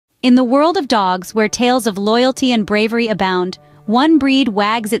In the world of dogs, where tales of loyalty and bravery abound, one breed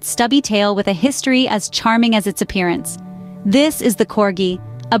wags its stubby tail with a history as charming as its appearance. This is the Corgi,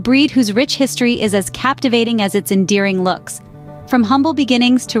 a breed whose rich history is as captivating as its endearing looks. From humble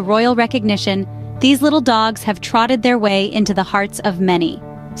beginnings to royal recognition, these little dogs have trotted their way into the hearts of many.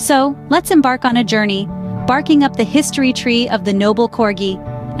 So, let's embark on a journey, barking up the history tree of the noble Corgi,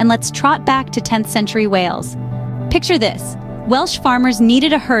 and let's trot back to 10th century Wales. Picture this. Welsh farmers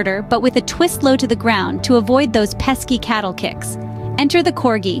needed a herder, but with a twist low to the ground to avoid those pesky cattle kicks. Enter the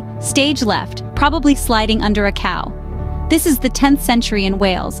Corgi, stage left, probably sliding under a cow. This is the 10th century in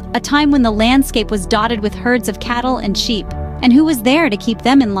Wales, a time when the landscape was dotted with herds of cattle and sheep. And who was there to keep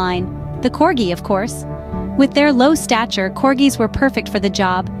them in line? The Corgi, of course. With their low stature, Corgis were perfect for the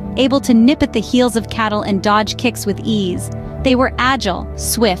job, able to nip at the heels of cattle and dodge kicks with ease. They were agile,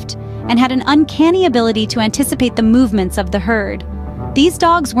 swift, and had an uncanny ability to anticipate the movements of the herd. These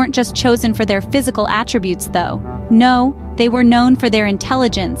dogs weren't just chosen for their physical attributes, though. No, they were known for their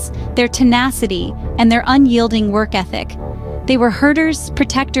intelligence, their tenacity, and their unyielding work ethic. They were herders,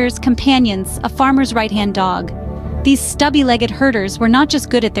 protectors, companions, a farmer's right-hand dog. These stubby-legged herders were not just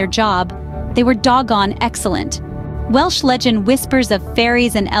good at their job, they were doggone excellent. Welsh legend whispers of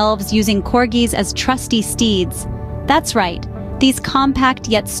fairies and elves using Corgis as trusty steeds. That's right. These compact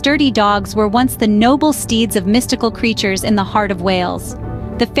yet sturdy dogs were once the noble steeds of mystical creatures in the heart of Wales.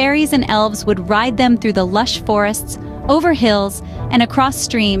 The fairies and elves would ride them through the lush forests, over hills, and across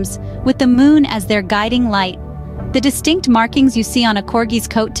streams, with the moon as their guiding light. The distinct markings you see on a Corgi's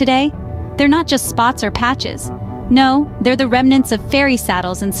coat today? They're not just spots or patches. No, they're the remnants of fairy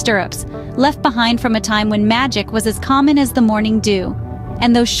saddles and stirrups, left behind from a time when magic was as common as the morning dew.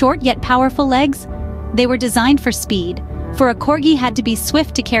 And those short yet powerful legs? They were designed for speed. For a Corgi had to be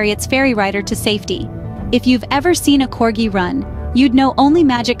swift to carry its fairy rider to safety. If you've ever seen a Corgi run, you'd know only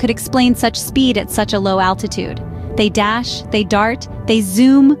magic could explain such speed at such a low altitude. They dash, they dart, they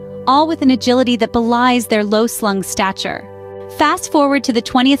zoom, all with an agility that belies their low-slung stature. Fast forward to the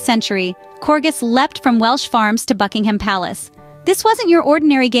 20th century, Corgis leapt from Welsh farms to Buckingham Palace. This wasn't your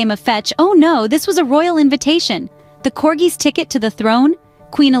ordinary game of fetch. Oh no, this was a royal invitation. The Corgi's ticket to the throne?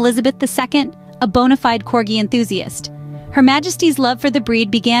 Queen Elizabeth II, a bona fide Corgi enthusiast. Her Majesty's love for the breed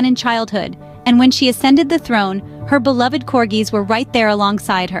began in childhood, and when she ascended the throne, her beloved Corgis were right there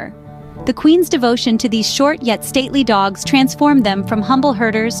alongside her. The Queen's devotion to these short yet stately dogs transformed them from humble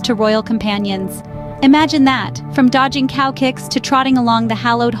herders to royal companions. Imagine that, from dodging cow kicks to trotting along the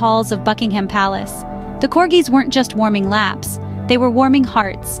hallowed halls of Buckingham Palace. The Corgis weren't just warming laps, they were warming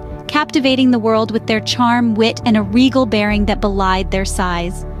hearts, captivating the world with their charm, wit, and a regal bearing that belied their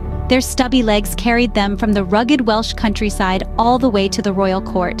size. Their stubby legs carried them from the rugged Welsh countryside all the way to the royal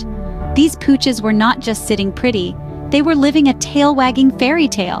court. These pooches were not just sitting pretty, they were living a tail-wagging fairy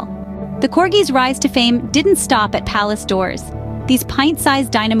tale. The Corgi's rise to fame didn't stop at palace doors. These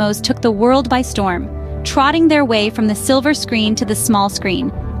pint-sized dynamos took the world by storm, trotting their way from the silver screen to the small screen,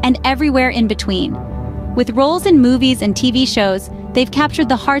 and everywhere in between. With roles in movies and TV shows, they've captured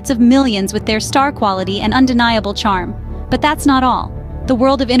the hearts of millions with their star quality and undeniable charm. But that's not all. The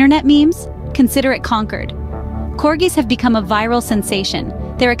world of internet memes? Consider it conquered. Corgis have become a viral sensation,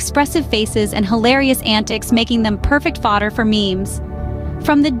 their expressive faces and hilarious antics making them perfect fodder for memes.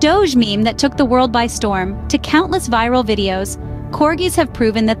 From the Doge meme that took the world by storm to countless viral videos, Corgis have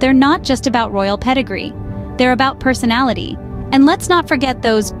proven that they're not just about royal pedigree. They're about personality. And let's not forget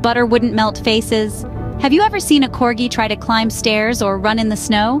those butter wouldn't melt faces. Have you ever seen a Corgi try to climb stairs or run in the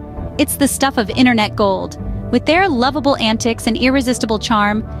snow? It's the stuff of internet gold. With their lovable antics and irresistible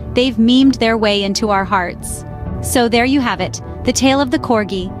charm, they've memed their way into our hearts. So there you have it, the tale of the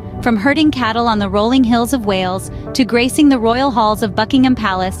Corgi, from herding cattle on the rolling hills of Wales to gracing the royal halls of Buckingham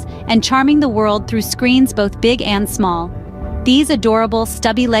Palace and charming the world through screens both big and small. These adorable,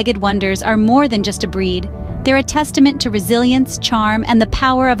 stubby-legged wonders are more than just a breed. They're a testament to resilience, charm, and the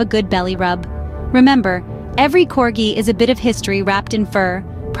power of a good belly rub. Remember, every Corgi is a bit of history wrapped in fur,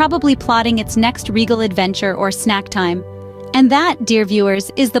 probably plotting its next regal adventure or snack time. And that, dear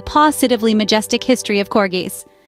viewers, is the positively majestic history of Corgis.